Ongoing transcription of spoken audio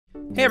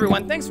Hey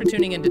everyone, thanks for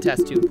tuning in to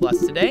Test Tube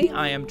Plus today.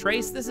 I am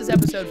Trace. This is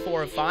episode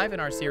 4 of 5 in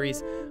our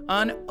series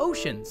on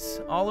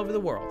oceans all over the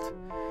world.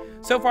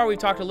 So far we've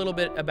talked a little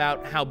bit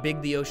about how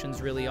big the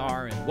oceans really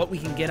are and what we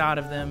can get out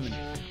of them and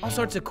all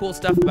sorts of cool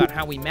stuff about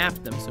how we map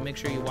them, so make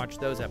sure you watch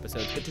those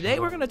episodes. But today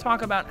we're going to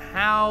talk about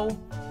how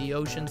the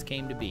oceans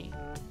came to be,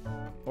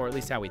 or at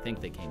least how we think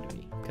they came to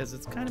be, because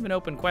it's kind of an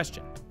open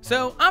question.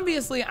 So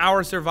obviously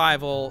our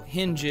survival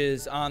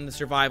hinges on the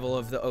survival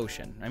of the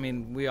ocean. I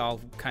mean, we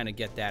all kind of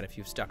get that if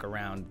you've stuck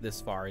around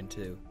this far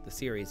into the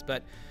series,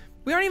 but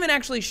we aren't even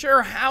actually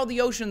sure how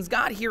the oceans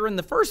got here in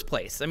the first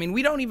place. I mean,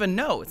 we don't even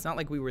know. It's not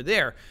like we were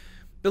there.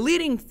 The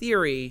leading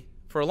theory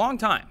for a long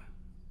time,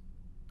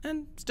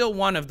 and still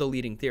one of the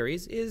leading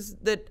theories, is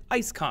that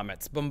ice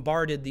comets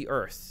bombarded the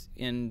Earth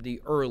in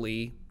the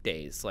early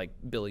days, like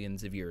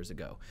billions of years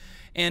ago.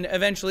 And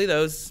eventually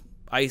those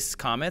ice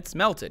comets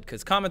melted,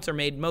 because comets are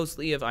made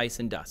mostly of ice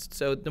and dust.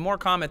 So the more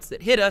comets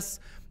that hit us,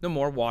 the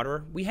more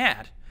water we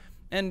had.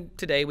 And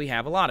today we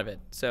have a lot of it,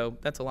 so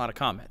that's a lot of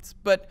comets.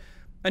 But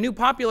a new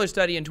popular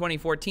study in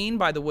 2014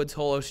 by the Woods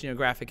Hole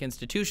Oceanographic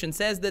Institution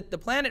says that the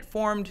planet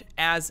formed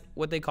as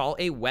what they call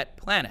a wet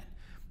planet,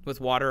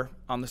 with water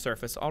on the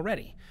surface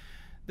already.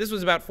 This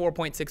was about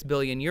 4.6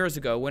 billion years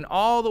ago, when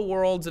all the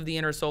worlds of the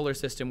inner solar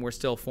system were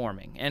still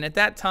forming. And at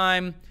that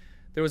time,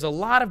 there was a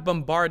lot of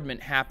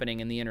bombardment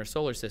happening in the inner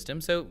solar system,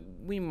 so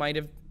we might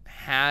have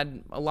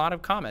had a lot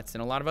of comets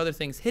and a lot of other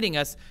things hitting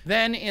us.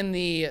 Then in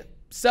the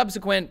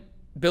subsequent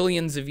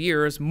billions of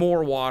years,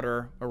 more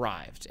water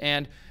arrived.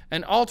 And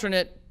an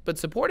alternate but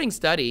supporting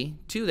study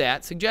to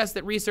that suggests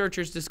that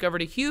researchers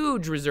discovered a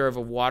huge reserve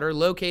of water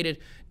located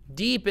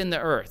deep in the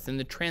Earth, in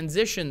the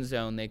transition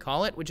zone, they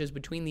call it, which is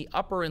between the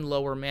upper and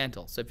lower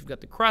mantle. So if you've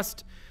got the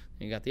crust,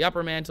 you've got the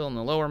upper mantle and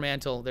the lower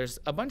mantle, there's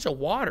a bunch of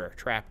water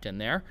trapped in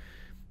there,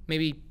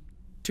 maybe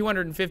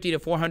 250 to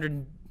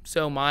 400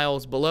 so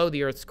miles below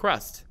the Earth's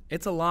crust.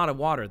 It's a lot of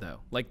water,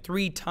 though, like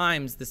 3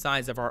 times the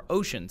size of our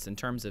oceans in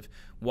terms of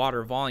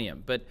water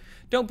volume. But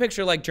don't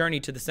picture like Journey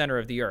to the Center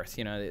of the Earth.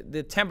 You know,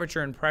 the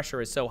temperature and pressure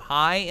is so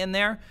high in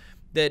there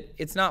that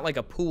it's not like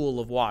a pool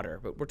of water,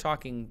 but we're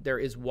talking there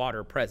is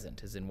water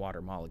present, as in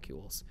water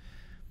molecules.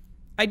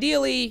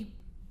 Ideally,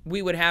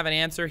 we would have an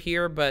answer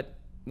here, but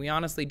we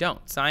honestly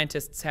don't.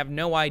 Scientists have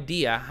no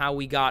idea how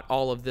we got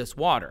all of this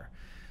water.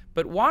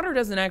 But water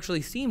doesn't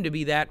actually seem to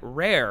be that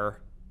rare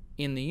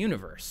in the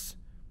universe.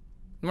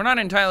 We're not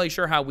entirely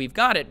sure how we've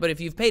got it, but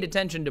if you've paid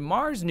attention to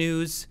Mars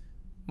news,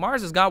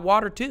 Mars has got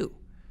water too.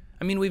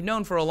 I mean, we've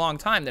known for a long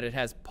time that it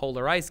has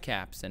polar ice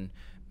caps and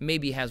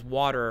maybe has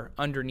water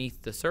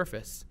underneath the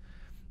surface.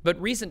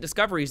 But recent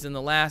discoveries in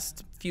the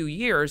last few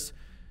years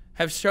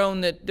have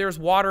shown that there's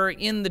water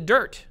in the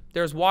dirt.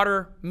 There's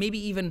water maybe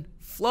even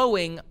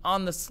flowing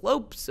on the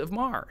slopes of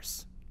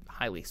Mars.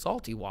 Highly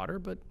salty water,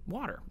 but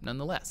water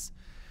nonetheless.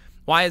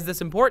 Why is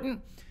this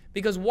important?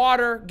 Because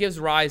water gives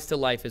rise to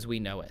life as we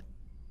know it.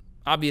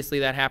 Obviously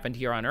that happened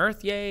here on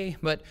Earth, yay,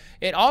 but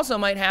it also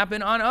might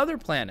happen on other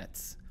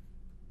planets.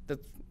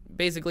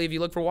 Basically, if you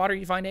look for water,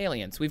 you find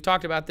aliens. We've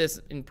talked about this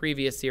in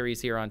previous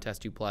series here on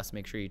Test Tube Plus.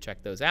 Make sure you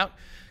check those out,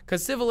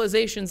 because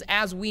civilizations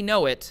as we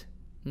know it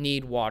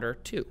need water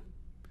too.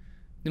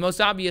 The most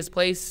obvious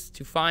place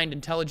to find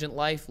intelligent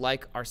life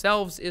like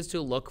ourselves is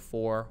to look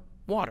for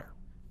water.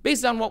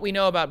 Based on what we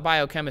know about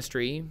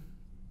biochemistry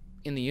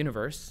in the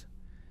universe,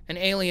 an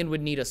alien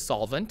would need a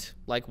solvent,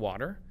 like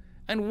water,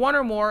 and 1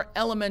 or more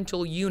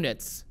elemental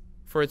units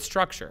for its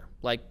structure,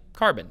 like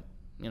carbon.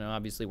 You know,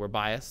 obviously we're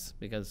biased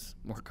because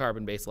we're a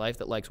carbon-based life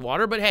that likes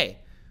water, but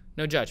hey,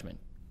 no judgment.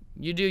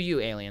 You do you,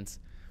 aliens.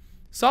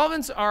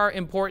 Solvents are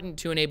important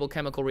to enable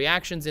chemical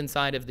reactions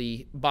inside of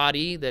the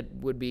body that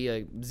would be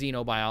a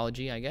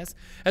xenobiology, I guess,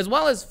 as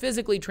well as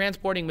physically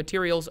transporting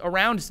materials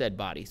around said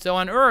body. So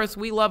on Earth,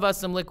 we love us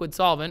some liquid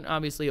solvent,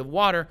 obviously of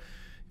water.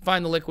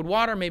 Find the liquid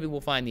water, maybe we'll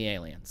find the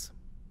aliens.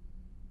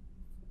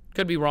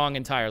 Could be wrong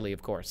entirely,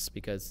 of course,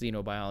 because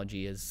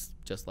xenobiology is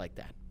just like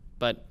that.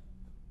 But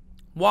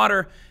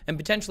water and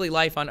potentially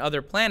life on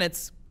other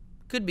planets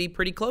could be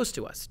pretty close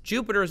to us.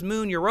 Jupiter's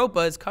moon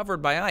Europa is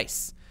covered by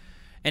ice.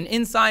 And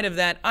inside of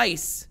that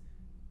ice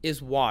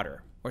is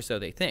water, or so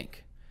they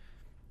think.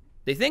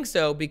 They think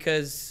so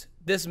because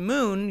this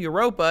moon,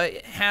 Europa,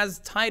 has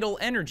tidal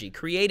energy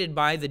created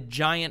by the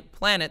giant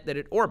planet that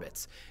it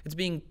orbits. It's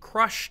being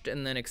crushed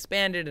and then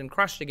expanded and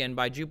crushed again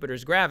by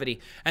Jupiter's gravity.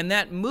 And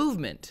that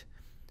movement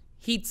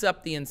heats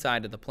up the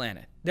inside of the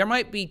planet. There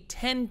might be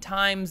 10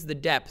 times the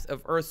depth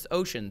of Earth's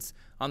oceans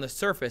on the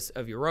surface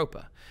of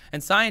Europa.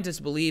 And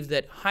scientists believe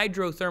that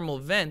hydrothermal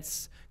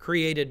vents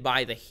created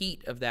by the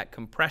heat of that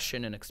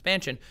compression and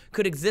expansion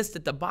could exist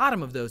at the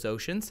bottom of those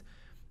oceans.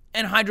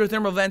 And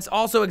hydrothermal vents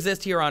also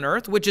exist here on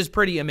Earth, which is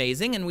pretty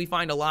amazing, and we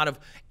find a lot of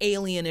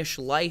alienish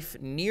life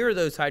near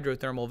those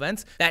hydrothermal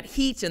vents. That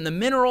heat and the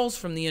minerals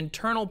from the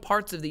internal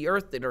parts of the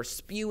Earth that are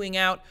spewing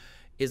out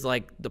is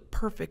like the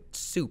perfect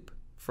soup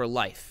for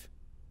life.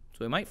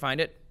 So we might find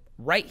it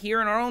right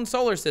here in our own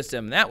solar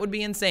system. That would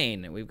be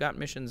insane. We've got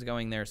missions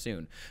going there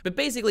soon. But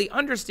basically,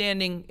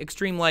 understanding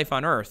extreme life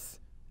on Earth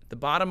the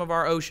bottom of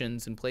our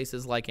oceans in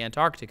places like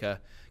Antarctica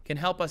can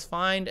help us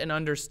find and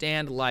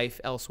understand life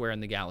elsewhere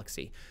in the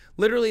galaxy.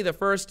 Literally, the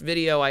first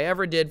video I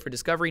ever did for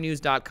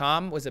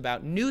DiscoveryNews.com was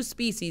about new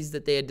species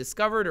that they had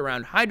discovered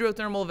around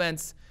hydrothermal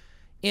vents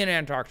in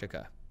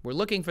Antarctica. We're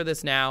looking for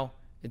this now.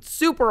 It's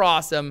super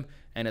awesome,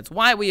 and it's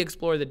why we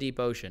explore the deep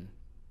ocean.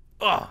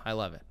 Oh, I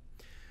love it.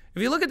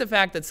 If you look at the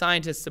fact that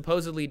scientists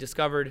supposedly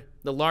discovered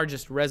the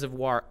largest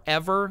reservoir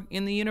ever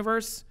in the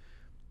universe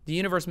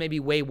may be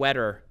way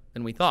wetter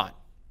than we thought.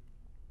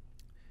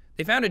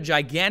 They found a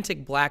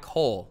gigantic black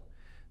hole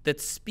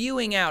that's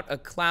spewing out a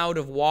cloud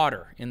of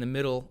water in the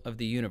middle of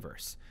the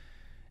universe.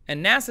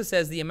 And NASA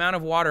says the amount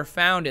of water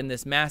found in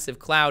this massive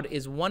cloud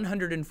is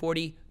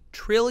 140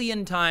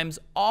 trillion times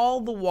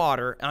all the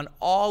water on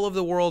all of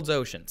the world's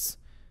oceans.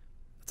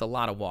 That's a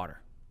lot of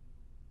water.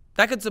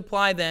 That could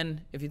supply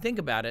then, if you think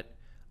about it,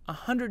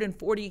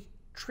 140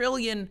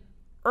 trillion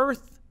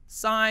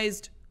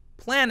Earth-sized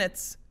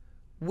planets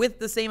with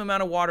the same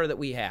amount of water that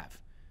we have.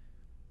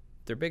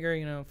 If they're bigger,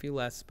 a few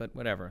less, but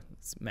whatever.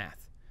 It's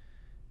math.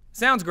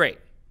 Sounds great.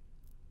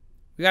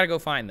 We got to go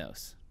find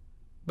those.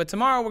 But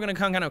tomorrow we're going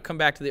to kind of come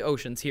back to the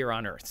oceans here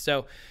on Earth.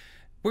 So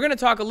we're going to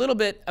talk a little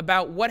bit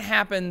about what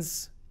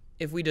happens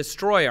if we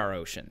destroy our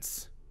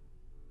oceans.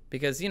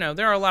 Because,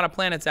 there are a lot of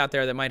planets out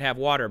there that might have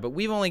water, but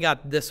we've only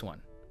got this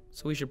one.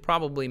 So we should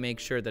probably make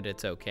sure that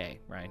it's okay,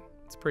 right?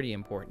 It's pretty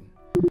important.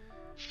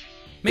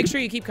 Make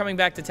sure you keep coming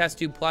back to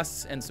TestTube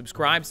Plus and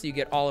subscribe so you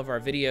get all of our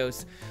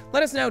videos.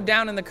 Let us know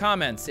down in the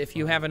comments if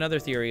you have another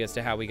theory as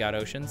to how we got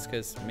oceans,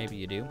 because maybe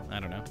you do. I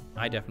don't know.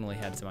 I definitely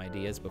had some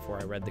ideas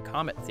before I read the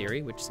comet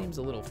theory, which seems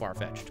a little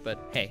far-fetched.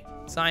 But hey,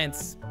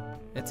 science,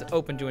 it's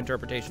open to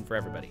interpretation for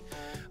everybody.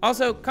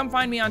 Also, come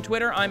find me on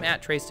Twitter. I'm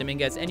at Trace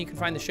Dominguez, and you can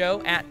find the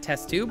show at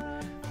TestTube.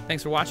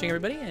 Thanks for watching,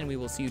 everybody, and we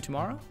will see you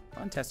tomorrow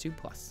on TestTube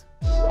Plus.